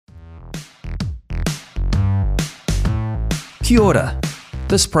Kia ora.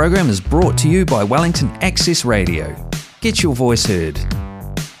 This program is brought to you by Wellington Access Radio. Get your voice heard.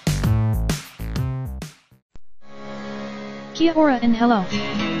 Kia ora and hello.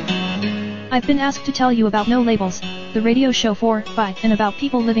 I've been asked to tell you about No Labels, the radio show for, by, and about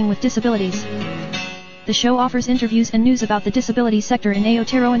people living with disabilities. The show offers interviews and news about the disability sector in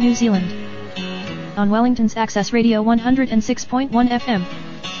Aotearoa, New Zealand. On Wellington's Access Radio 106.1 FM.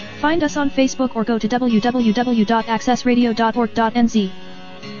 Find us on Facebook or go to www.accessradio.org.nz.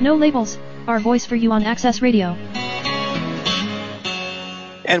 No Labels, our voice for you on Access Radio.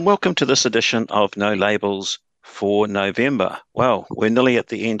 And welcome to this edition of No Labels for November. Well, we're nearly at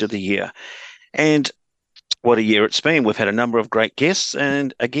the end of the year. And what a year it's been. We've had a number of great guests.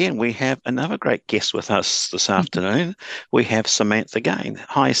 And again, we have another great guest with us this afternoon. We have Samantha Gain.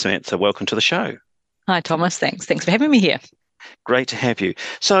 Hi, Samantha. Welcome to the show. Hi, Thomas. Thanks for having me here. Great to have you.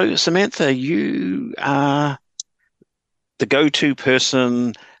 So, Samantha, you are the go-to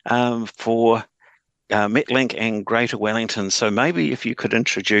person for Metlink and Greater Wellington. So maybe if you could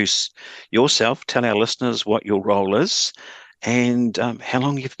introduce yourself, tell our listeners what your role is and how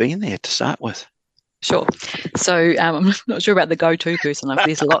long you've been there to start with. Sure. So I'm not sure about the go-to person.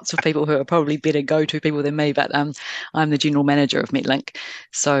 There's lots of people who are probably better go-to people than me, but I'm the general manager of Metlink.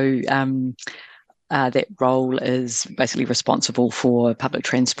 So that role is basically responsible for public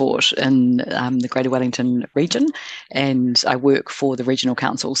transport in the Greater Wellington region, and I work for the Regional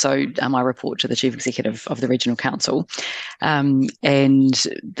Council. So I report to the Chief Executive of the Regional Council, and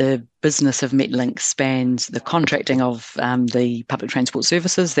the business of Metlink spans the contracting of the public transport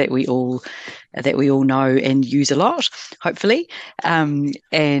services that we all know and use a lot, hopefully. And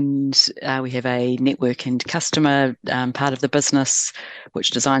we have a network and customer part of the business,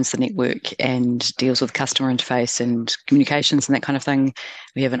 which designs the network and deals with customer interface and communications and that kind of thing.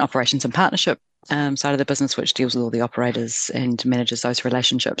 We have an operations and partnership side of the business, which deals with all the operators and manages those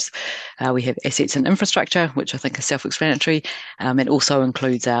relationships. We have assets and infrastructure, which I think is self-explanatory. It also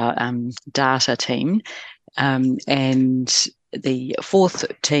includes our data team. And the fourth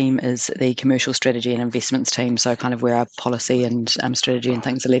team is the commercial strategy and investments team, so kind of where our policy and strategy and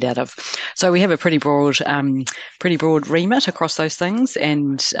things are led out of. So we have a pretty broad remit across those things,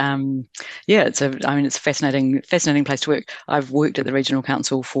 and it's a fascinating place to work. I've worked at the Regional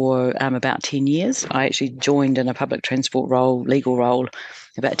Council for about 10 years. I actually joined in a public transport legal role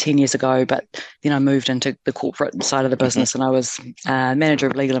about 10 years ago, but then I moved into the corporate side of the business, and I was manager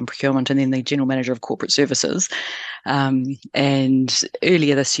of legal and procurement and then the general manager of corporate services. And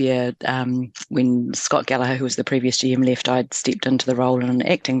earlier this year, when Scott Gallagher, who was the previous GM, left, I'd stepped into the role on an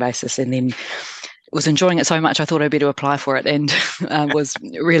acting basis, and then was enjoying it so much I thought I'd better apply for it, and was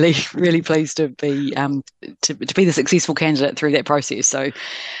really, really pleased to be the successful candidate through that process. So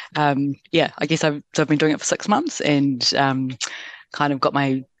I guess I've been doing it for 6 months, and kind of got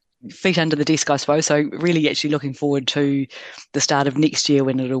my feet under the desk, I suppose. So really actually looking forward to the start of next year,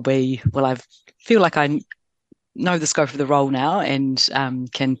 when it'll be, well, I feel like I know the scope of the role now and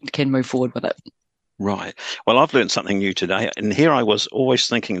can move forward with it. Right. Well, I've learned something new today. And here I was always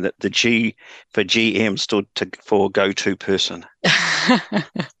thinking that the G for GM stood for go-to person.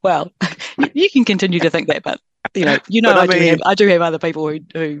 Well, you can continue to think that, but I do have other people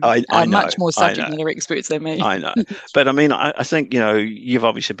who are much more subject matter experts than me. I know. But I mean, I think, you've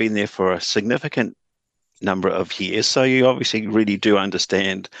obviously been there for a significant number of years. So you obviously really do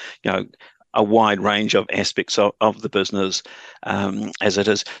understand, a wide range of aspects of the business as it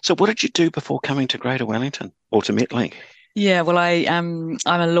is. So what did you do before coming to Greater Wellington or to Metlink? Yeah, well, I'm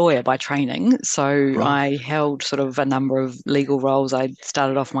a lawyer by training, so Right. I held sort of a number of legal roles. I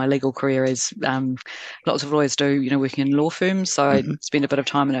started off my legal career as lots of lawyers do, working in law firms. So I spent a bit of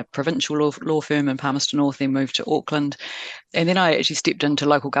time in a provincial law firm in Palmerston North, then moved to Auckland, and then I actually stepped into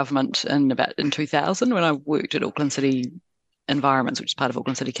local government in 2000 when I worked at Auckland City Environments, which is part of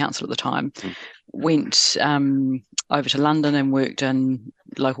Auckland City Council at the time. Went over to London and worked in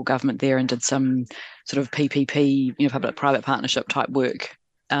local government there and did some sort of PPP, public-private partnership type work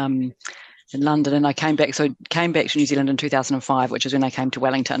in London. And I came back to New Zealand in 2005, which is when I came to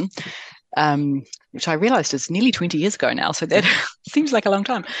Wellington, which I realised is nearly 20 years ago now. So that seems like a long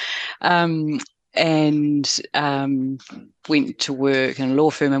time. And went to work in a law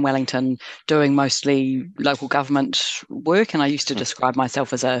firm in Wellington doing mostly local government work. And I used to describe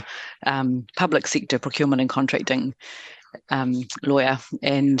myself as a public sector procurement and contracting lawyer.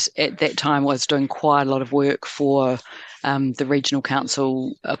 And at that time, I was doing quite a lot of work for the Regional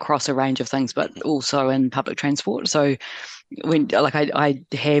Council across a range of things, but also in public transport. So I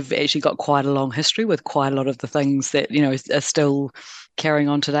have actually got quite a long history with quite a lot of the things that, are still carrying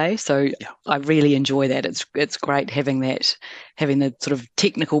on today. So Yeah. I really enjoy that. It's great having the sort of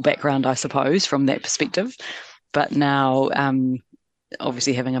technical background, I suppose, from that perspective. But now,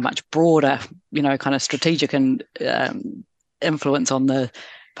 obviously, having a much broader, kind of strategic and influence on the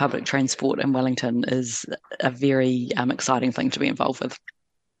public transport in Wellington is a very exciting thing to be involved with.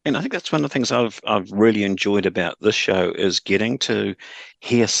 And I think that's one of the things I've really enjoyed about this show is getting to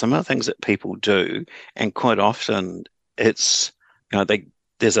hear some of the things that people do, and quite often it's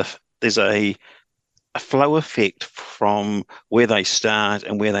there's a flow effect from where they start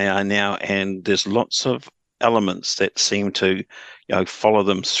and where they are now, and there's lots of elements that seem to follow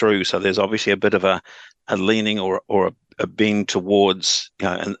them through. So there's obviously a bit of a leaning or a bend towards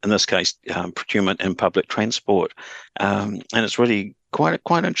in this case procurement and public transport, and it's really quite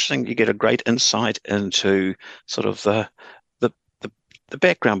interesting. You get a great insight into sort of the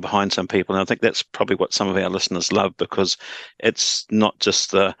background behind some people, and I think that's probably what some of our listeners love, because it's not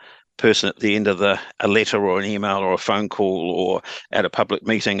just the person at the end of a letter or an email or a phone call or at a public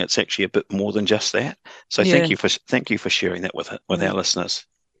meeting. It's actually a bit more than just that. So thank you for sharing that with our listeners.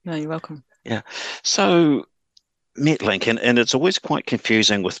 No, you're welcome. Yeah. So Metlink, and it's always quite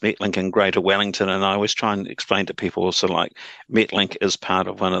confusing with Metlink and Greater Wellington, and I always try and explain to people also, like, Metlink is part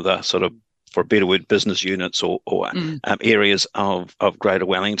of one of the sort of, for a better word, business units or areas of Greater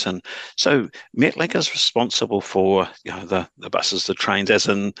Wellington. So Metlink is responsible for the buses, the trains, as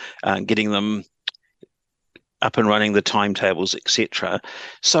in getting them up and running, the timetables, etc.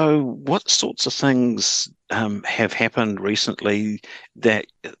 So what sorts of things have happened recently that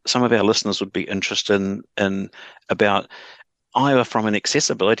some of our listeners would be interested in about, either from an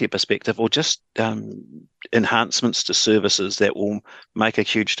accessibility perspective or just enhancements to services that will make a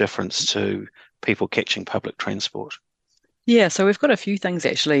huge difference to people catching public transport? Yeah, so we've got a few things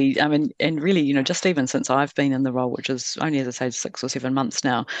actually, and really, just even since I've been in the role, which is only, as I say, 6 or 7 months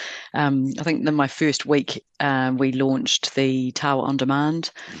now, I think in my first week, we launched the Tawa On Demand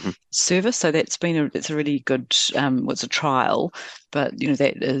service. So it's a really good, it's a trial, but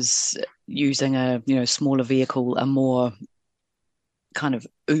that is using a smaller vehicle, a more kind of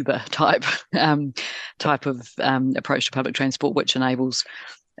Uber type of approach to public transport, which enables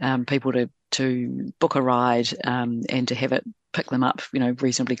people to book a ride and to have it pick them up,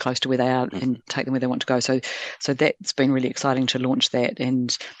 reasonably close to where they are and take them where they want to go. So that's been really exciting to launch that,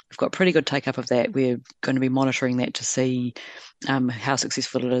 and we've got pretty good take up of that. We're going to be monitoring that to see how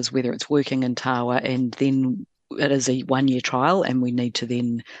successful it is, whether it's working in Tawa, and then it is a 1-year trial, and we need to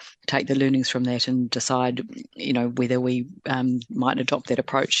then take the learnings from that and decide, whether we might adopt that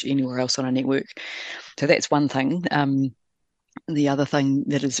approach anywhere else on our network. So that's one thing. The other thing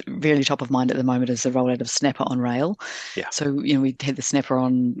that is really top of mind at the moment is the rollout of Snapper on rail. Yeah. So, we had the Snapper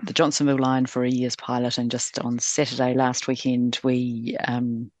on the Johnsonville line for a year's pilot, and just on Saturday last weekend,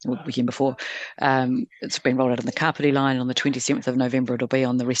 weekend before, it's been rolled out on the Kapiti line. On the 27th of November, it'll be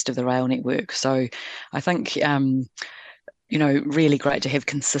on the rest of the rail network. So I think, really great to have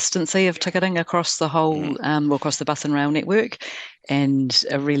consistency of ticketing across the whole, across the bus and rail network, and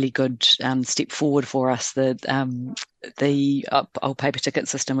a really good step forward for us. That the old paper ticket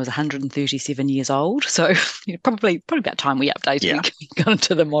system was 137 years old, so probably about time we updated and got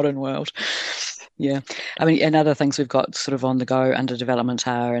into the modern world. Yeah, and other things we've got sort of on the go under development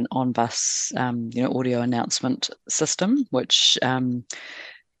are an on-bus, audio announcement system, which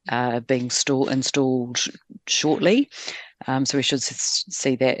being installed shortly. So we should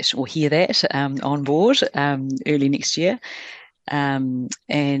see that or hear that on board early next year.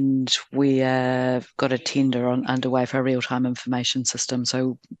 And we've got a tender underway for a real-time information system.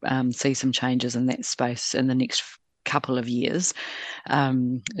 So see some changes in that space in the next couple of years.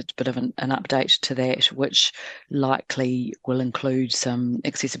 It's a bit of an update to that, which likely will include some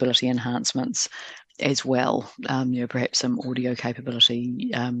accessibility enhancements as well, perhaps some audio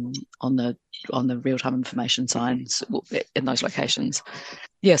capability on the real-time information signs in those locations.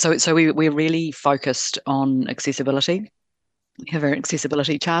 Yeah, so we're really focused on accessibility. We have our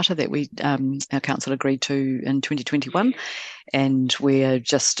accessibility charter that our council agreed to in 2021, and we're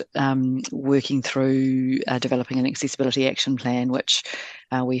just working through developing an accessibility action plan, which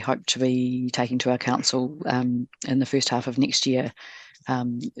we hope to be taking to our council in the first half of next year,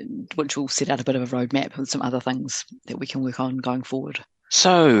 which will set out a bit of a roadmap with some other things that we can work on going forward.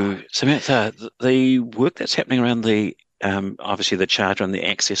 So, Samantha, the work that's happening around the obviously the charter and the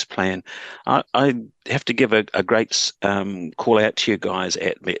access plan, I have to give a great call out to you guys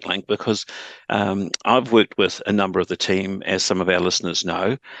at Metlink, because I've worked with a number of the team, as some of our listeners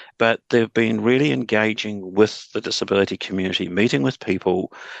know, but they've been really engaging with the disability community, meeting with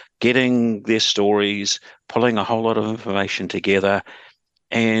people, getting their stories, pulling a whole lot of information together,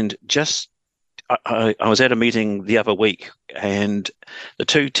 And just I was at a meeting the other week, and the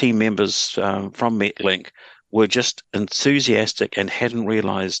two team members from Metlink were just enthusiastic and hadn't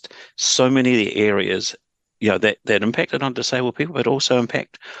realised so many of the areas, that impacted on disabled people, but also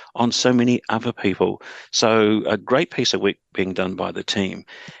impact on so many other people. So a great piece of work being done by the team,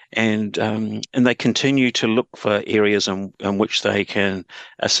 and they continue to look for areas in which they can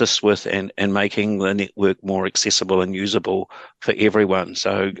assist with and making the network more accessible and usable for everyone.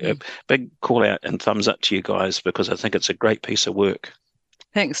 So a big call out and thumbs up to you guys, because I think it's a great piece of work.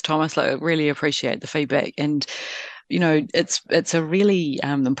 Thanks, Thomas. I really appreciate the feedback, and it's a really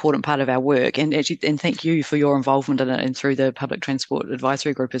important part of our work, and thank you for your involvement in it and through the Public Transport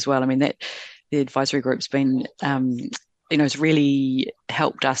Advisory Group as well. I mean, that the advisory group's been, it's really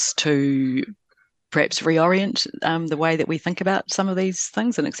helped us to perhaps reorient the way that we think about some of these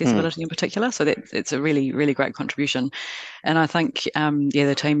things, and accessibility in particular. So it's a really, really great contribution. And I think,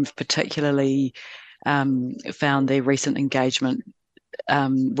 the team particularly found their recent engagement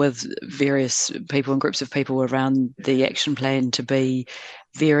with various people and groups of people around the action plan to be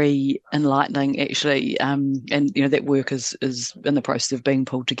very enlightening, actually. And that work is in the process of being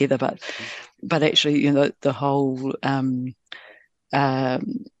pulled together, but actually, the whole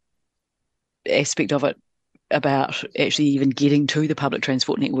aspect of it about actually even getting to the public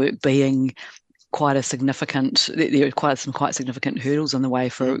transport network being quite a significant, there are quite significant hurdles on the way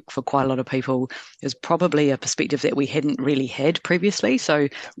for quite a lot of people, is probably a perspective that we hadn't really had previously. So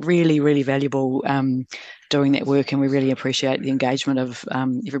really, really valuable doing that work, and we really appreciate the engagement of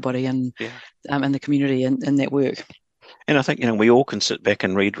everybody in the community in that work. And I think, we all can sit back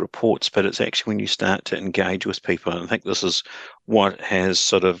and read reports, but it's actually when you start to engage with people, and I think this is what has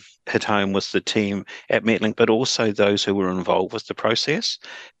sort of hit home with the team at Metlink, but also those who were involved with the process,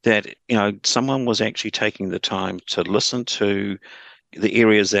 that, someone was actually taking the time to listen to the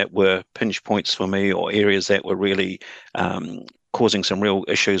areas that were pinch points for me, or areas that were really causing some real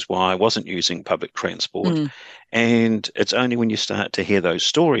issues why I wasn't using public transport. And it's only when you start to hear those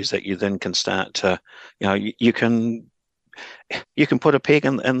stories that you then can start to, you can put a peg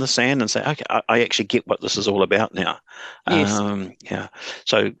in the sand and say, okay, I actually get what this is all about now. Yes.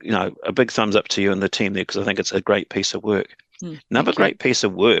 So, a big thumbs up to you and the team there, because I think it's a great piece of work. Another great piece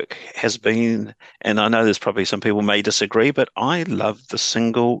of work has been, and I know there's probably some people may disagree, but I love the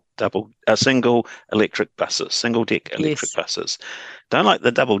single electric buses, single deck electric buses. Don't like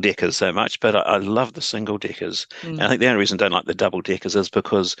the double deckers so much, but I love the single deckers. And I think the only reason I don't like the double deckers is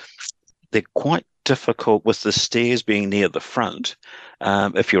because they're quite difficult with the stairs being near the front.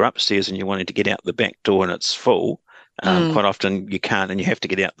 If you're upstairs and you're wanting to get out the back door and it's full, quite often you can't, and you have to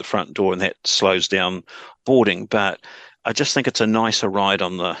get out the front door, and that slows down boarding. But I just think it's a nicer ride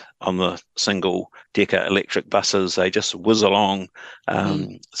on the single decker electric buses. They just whiz along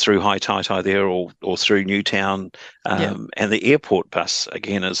through High Taitai there, or through Newtown, and the airport bus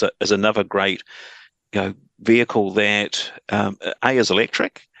again is another great vehicle that is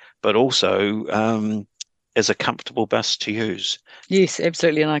electric, but also is a comfortable bus to use. Yes,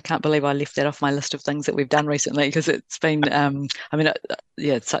 absolutely. And I can't believe I left that off my list of things that we've done recently, because it's been,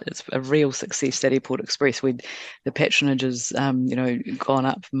 it's a real success, that Airport Express. The patronage has, gone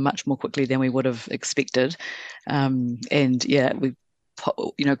up much more quickly than we would have expected. We've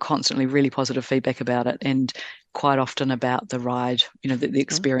constantly really positive feedback about it, and quite often about the ride, the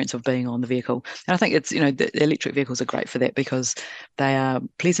experience of being on the vehicle. And I think it's, the electric vehicles are great for that, because they are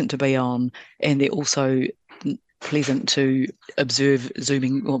pleasant to be on, and they're also pleasant to observe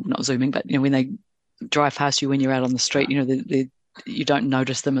not zooming, but when they drive past you when you're out on the street, you don't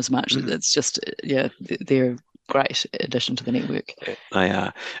notice them as much. It's just, they're a great addition to the network. They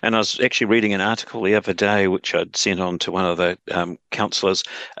are. And I was actually reading an article the other day, which I'd sent on to one of the councillors,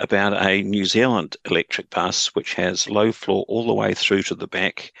 about a New Zealand electric bus which has low floor all the way through to the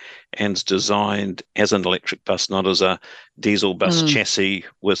back, and is designed as an electric bus, not as a diesel bus chassis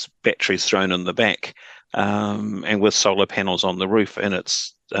with batteries thrown in the back, and with solar panels on the roof. And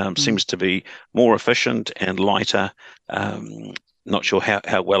it's seems to be more efficient and lighter. Not sure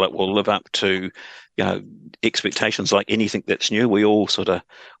how well it will live up to expectations. Like anything that's new, we all sort of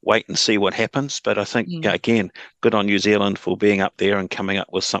wait and see what happens. But I think, again, good on New Zealand for being up there and coming up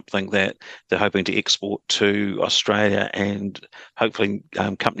with something that they're hoping to export to Australia, and hopefully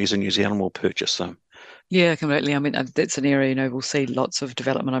companies in New Zealand will purchase them. Yeah, completely. I mean, that's an area, we'll see lots of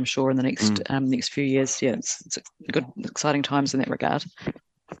development, I'm sure, in the next few years. Yeah, it's good, exciting times in that regard.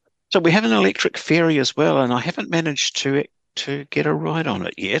 So we have an electric ferry as well, and I haven't managed to get a ride on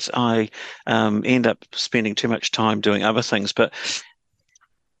it yet. I end up spending too much time doing other things. But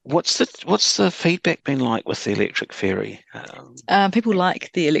What's the feedback been like with the electric ferry? People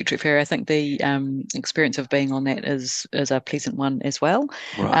like the electric ferry. I think the experience of being on that is a pleasant one as well.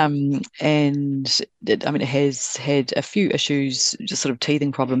 Right. And it has had a few issues, just sort of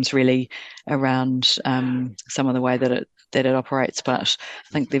teething problems really around some of the way that it operates. But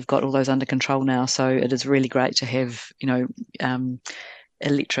I think they've got all those under control now. So it is really great to have,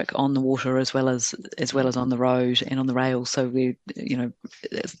 electric on the water as well as on the road and on the rails. So we're,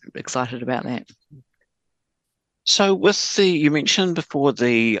 excited about that. So you mentioned before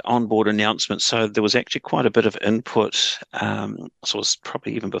the onboard announcement, so there was actually quite a bit of input, so it was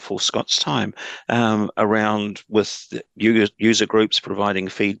probably even before Scott's time, around with the user groups providing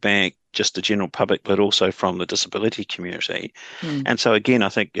feedback, just the general public, but also from the disability community. And so again, I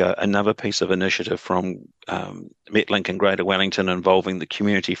think another piece of initiative from Metlink and Greater Wellington involving the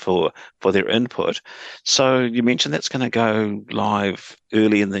community for their input. So you mentioned that's going to go live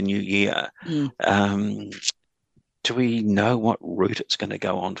early in the new year. Do we know what route it's going to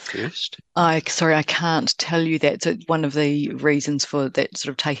go on first? Sorry, I can't tell you that. So one of the reasons for that sort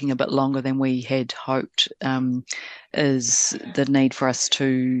of taking a bit longer than we had hoped is the need for us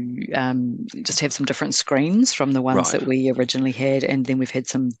to just have some different screens from the ones that we originally had. And then we've had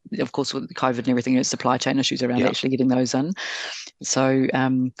some, of course, with COVID and everything, supply chain issues around actually getting those in. So,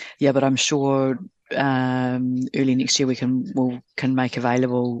 but I'm sure early next year we can make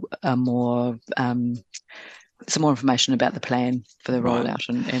available a more some more information about the plan for the rollout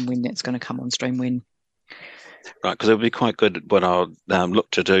and when that's going to come on stream when. Right, because it would be quite good. What I'll look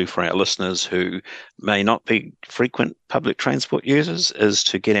to do for our listeners who may not be frequent public transport users is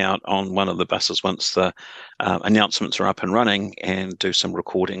to get out on one of the buses once the announcements are up and running and do some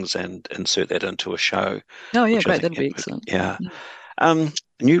recordings and insert that into a show. Oh, yeah, great. That'd be excellent. Yeah.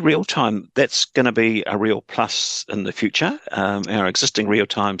 New real-time, that's going to be a real plus in the future. Our existing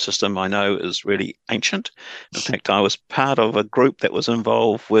real-time system, I know, is really ancient. In fact, I was part of a group that was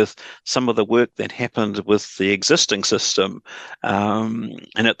involved with some of the work that happened with the existing system. And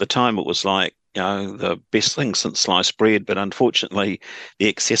at the time, it was like, the best thing since sliced bread, but unfortunately, the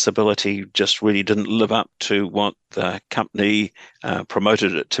accessibility just really didn't live up to what the company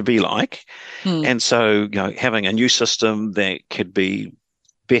promoted it to be like. And so, having a new system that could be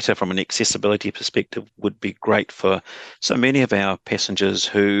better from an accessibility perspective would be great for so many of our passengers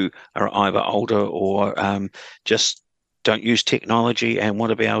who are either older or just don't use technology and want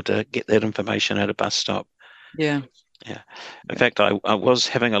to be able to get that information at a bus stop. Yeah. In fact, I was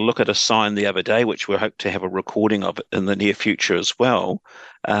having a look at a sign the other day, which we hope to have a recording of in the near future as well,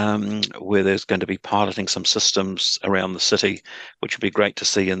 where there's going to be piloting some systems around the city, which would be great to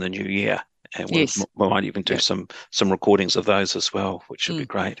see in the new year. And we might even do some recordings of those as well, which would be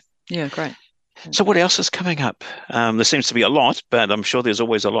great. Yeah, great. So what else is coming up? There seems to be a lot, but I'm sure there's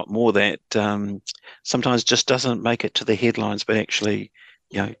always a lot more that sometimes just doesn't make it to the headlines, but actually,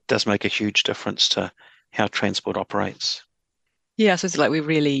 does make a huge difference to how transport operates. Yeah, so it's like we're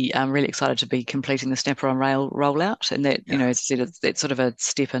really excited to be completing the Snapper on Rail rollout, and that, as I said, that's sort of a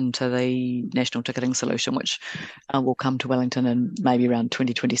step into the national ticketing solution, which will come to Wellington in maybe around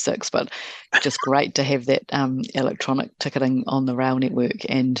 2026. But just great to have that electronic ticketing on the rail network.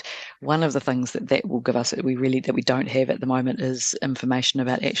 And one of the things that will give us that we don't have at the moment is information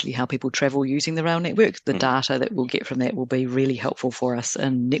about actually how people travel using the rail network. The data that we'll get from that will be really helpful for us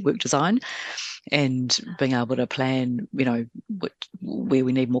in network design and being able to plan, where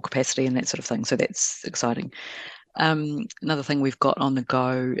we need more capacity and that sort of thing. So that's exciting. Another thing we've got on the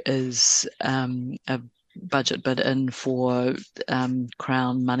go is a budget bid in for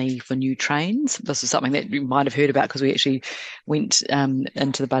Crown money for new trains. This is something that you might have heard about because we actually went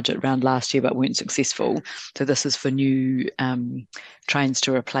into the budget round last year but weren't successful. So this is for new trains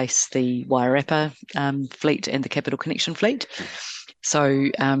to replace the Wairarapa fleet and the Capital Connection fleet. So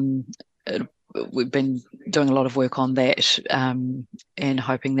we've been doing a lot of work on that and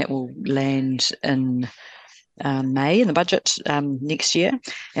hoping that will land in May in the budget next year.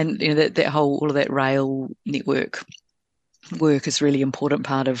 And all of that rail network work is really important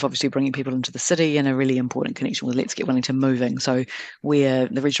part of obviously bringing people into the city and a really important connection with Let's Get Wellington Moving. So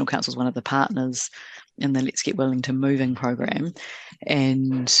the Regional Council is one of the partners in the Let's Get Wellington Moving program,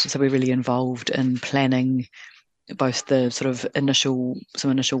 and so we're really involved in planning both the sort of initial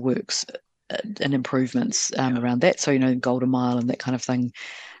works and improvements around that. So, Golden Mile and that kind of thing.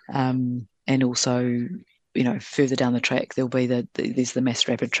 And also, further down the track, there'll be there's the mass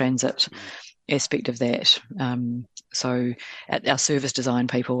rapid transit aspect of that. So our service design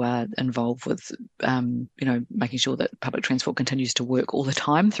people are involved with, making sure that public transport continues to work all the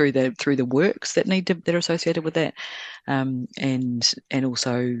time through the works that are associated with that, and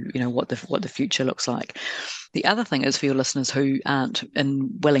also what the future looks like. The other thing is, for your listeners who aren't in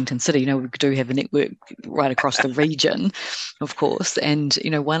Wellington City, we do have a network right across the region, of course. And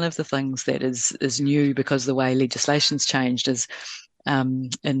one of the things that is new, because the way legislation's changed, is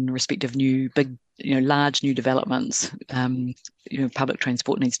in respect of large new developments, public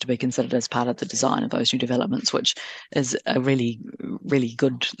transport needs to be considered as part of the design of those new developments, which is a really, really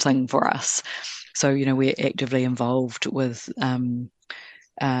good thing for us. So, we're actively involved with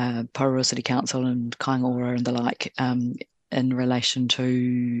Porirua City Council and Kaingaora and the like, in relation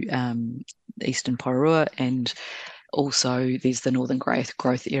to Eastern Porirua, and also there's the Northern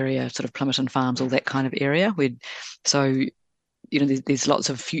Growth area, sort of Plimmerton Farms, all that kind of area. There's lots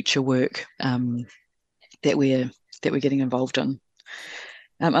of future work that we're getting involved in.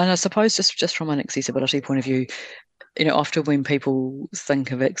 And I suppose just from an accessibility point of view, often when people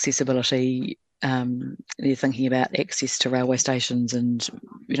think of accessibility, they're thinking about access to railway stations and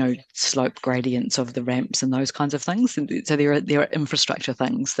slope gradients of the ramps and those kinds of things. And so there are infrastructure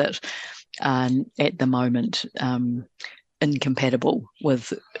things that are at the moment incompatible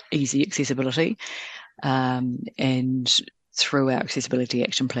with easy accessibility, and through our accessibility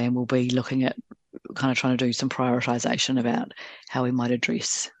action plan, we'll be looking at kind of trying to do some prioritisation about how we might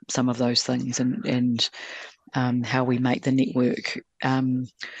address some of those things, and how we make the network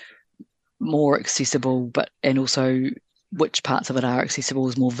more accessible, and also which parts of it are accessible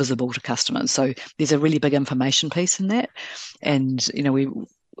is more visible to customers. So there's a really big information piece in that, and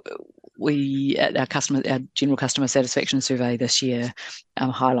we at our general customer satisfaction survey this year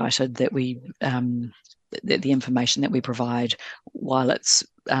highlighted that that the information that we provide, while it's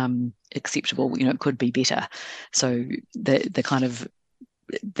acceptable, it could be better. So the kind of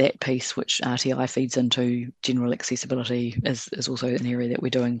that piece which RTI feeds into general accessibility is also an area that we're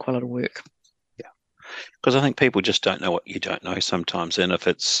doing quite a lot of work. Yeah, because I think people just don't know what you don't know sometimes, and if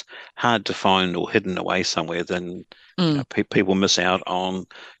it's hard to find or hidden away somewhere, then people miss out on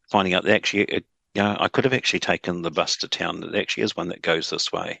finding out that actually, I could have actually taken the bus to town. There actually is one that goes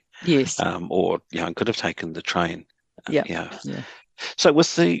this way. Yes. Or could have taken the train. Yeah. So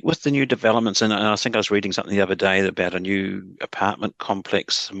with the new developments, and I think I was reading something the other day about a new apartment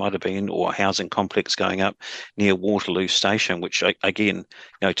complex, might have been, or housing complex going up near Waterloo Station, which again,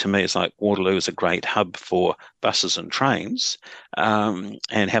 to me, it's like Waterloo is a great hub for buses and trains, and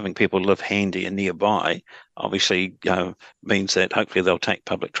having people live handy and nearby, obviously, means that hopefully they'll take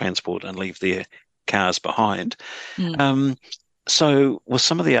public transport and leave their cars behind. So with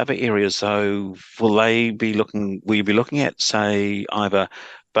some of the other areas, though, will you be looking at, say, either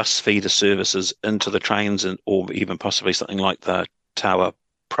bus feeder services into the trains, or even possibly something like the Tawa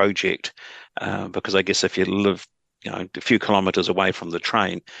project? Because I guess if you live, a few kilometres away from the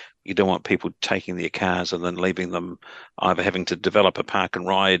train, you don't want people taking their cars and then leaving them, either having to develop a park and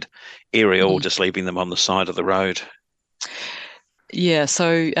ride area or just leaving them on the side of the road. Yeah,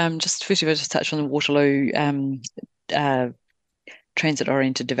 so just first of all, just touch on the Waterloo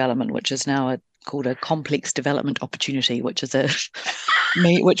transit-oriented development, which is now called a complex development opportunity, which is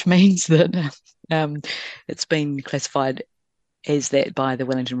which means that it's been classified as that by the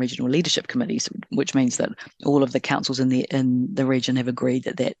Wellington Regional Leadership Committees, which means that all of the councils in the region have agreed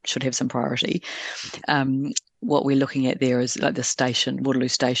that should have some priority. What we're looking at there is like the station, Waterloo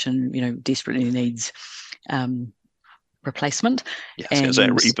Station, desperately needs replacement. Yes, and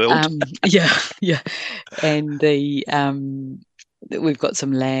that rebuild. And we've got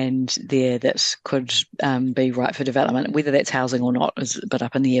some land there that could be right for development. Whether that's housing or not is a bit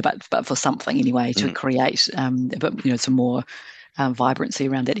up in the air, but for something anyway to create some more vibrancy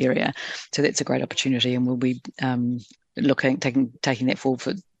around that area. So that's a great opportunity, and we'll be taking that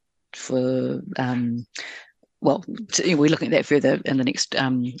forward we're looking at that further in the next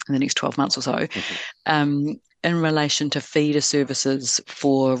 12 months or so. In relation to feeder services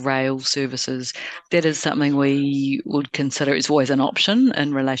for rail services, that is something we would consider. It's always an option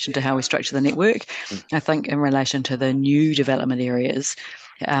in relation to how we structure the network. I think in relation to the new development areas,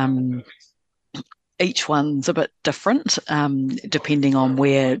 each one's a bit different, depending on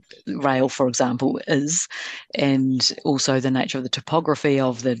where rail, for example, is, and also the nature of the topography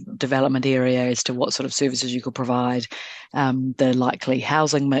of the development area as to what sort of services you could provide, the likely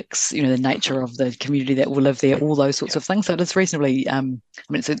housing mix, the nature of the community that will live there, all those sorts of things. So it's reasonably,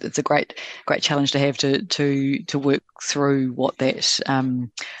 it's a great challenge to have to work through what the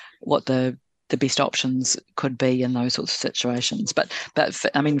the best options could be in those sorts of situations. But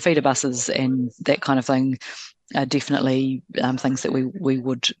I mean, feeder buses and that kind of thing are definitely things that we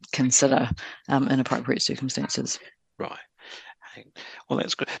would consider in appropriate circumstances. Right. Well,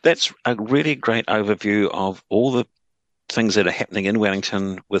 that's good. That's a really great overview of all the things that are happening in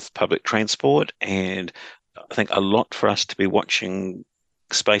Wellington with public transport, and I think a lot for us to be watching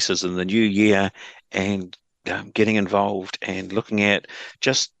spaces in the new year and getting involved and looking at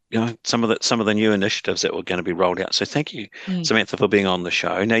just some of the new initiatives that were going to be rolled out. So thank you, Samantha, for being on the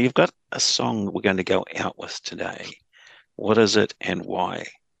show. Now you've got a song we're going to go out with today. What is it and why?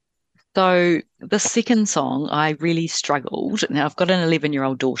 So the second song, I really struggled. Now I've got an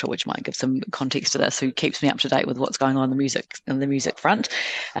 11-year-old daughter, which might give some context to this, who keeps me up to date with what's going on in the music front.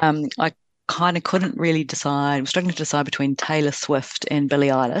 I kind of couldn't really decide. I was struggling to decide between Taylor Swift and Billie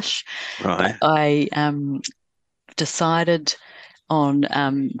Eilish. Right. I decided on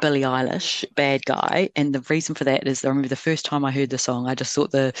Billie Eilish, Bad Guy, and the reason for that is I remember the first time I heard the song, I just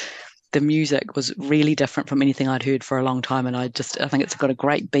thought the music was really different from anything I'd heard for a long time, and I think it's got a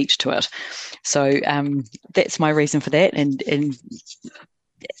great beat to it. So that's my reason for that, and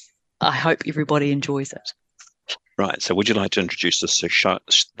I hope everybody enjoys it. Right. So would you like to introduce the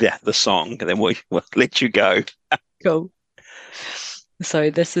song, and then we'll let you go. Cool. So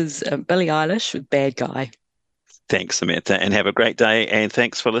this is Billie Eilish with Bad Guy. Thanks, Samantha, and have a great day, and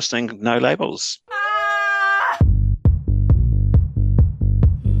thanks for listening. No Labels.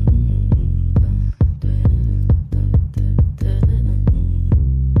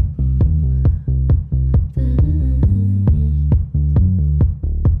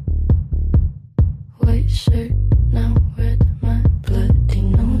 Shirt, now red, my bloody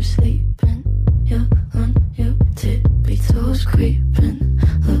nose sleeping. You're on your tippy toes, creeping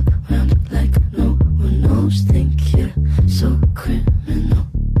around like no one knows. Think you're so criminal.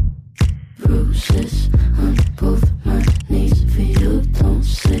 Bruises on both my knees for you. Don't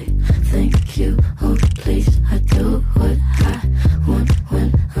say thank you, oh please. I do what I want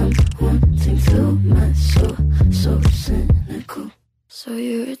when I'm wanting to. My soul so cynical. So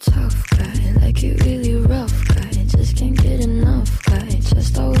you're a tough guy, like you really rough guy. Just can't get enough guy,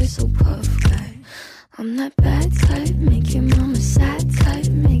 just always so puff guy. I'm that bad type, make your mama sad type,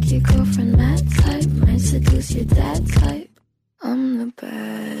 make your girlfriend mad type, might seduce your dad type. I'm the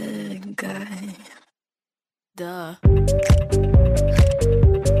bad guy. Duh.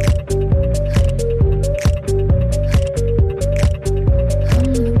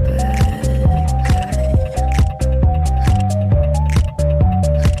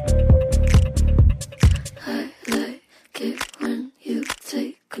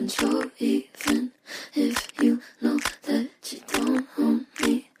 Control, even if you know that you don't own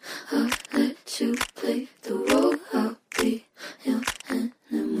me. I'll let you play the role. I'll be your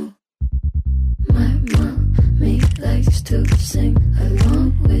animal. My mommy likes to sing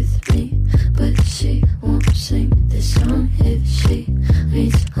along with me, but she won't sing this song if she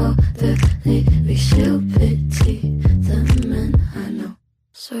reads all the lyrics. She'll pity the men I know.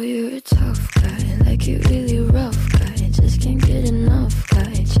 So you're a tough guy, like you really rough guy. Just can't get enough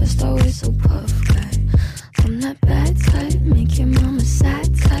guy, just always so puff guy. I'm that bad type, make your mama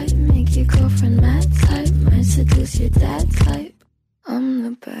sad type, make your girlfriend mad type, might seduce your dad type. I'm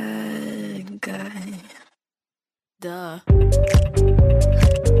the bad guy. Duh.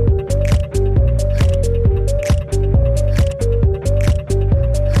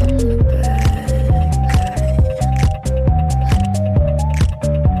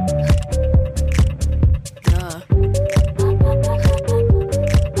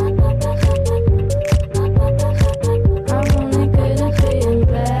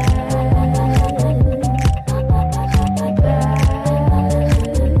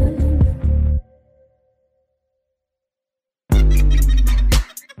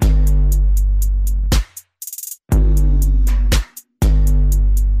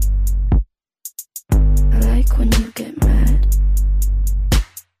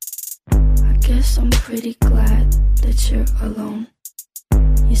 I'm pretty glad that you're alone.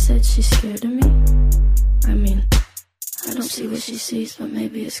 You said she's scared of me? I mean, I don't see what she sees, but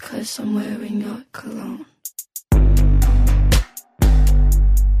maybe it's 'cause I'm wearing your cologne.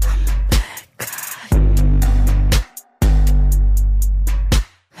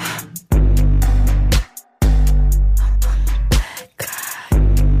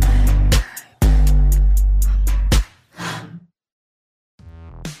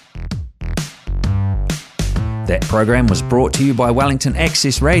 That program was brought to you by Wellington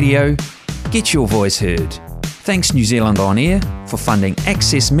Access Radio. Get your voice heard. Thanks New Zealand On Air for funding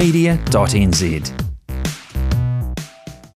accessmedia.nz.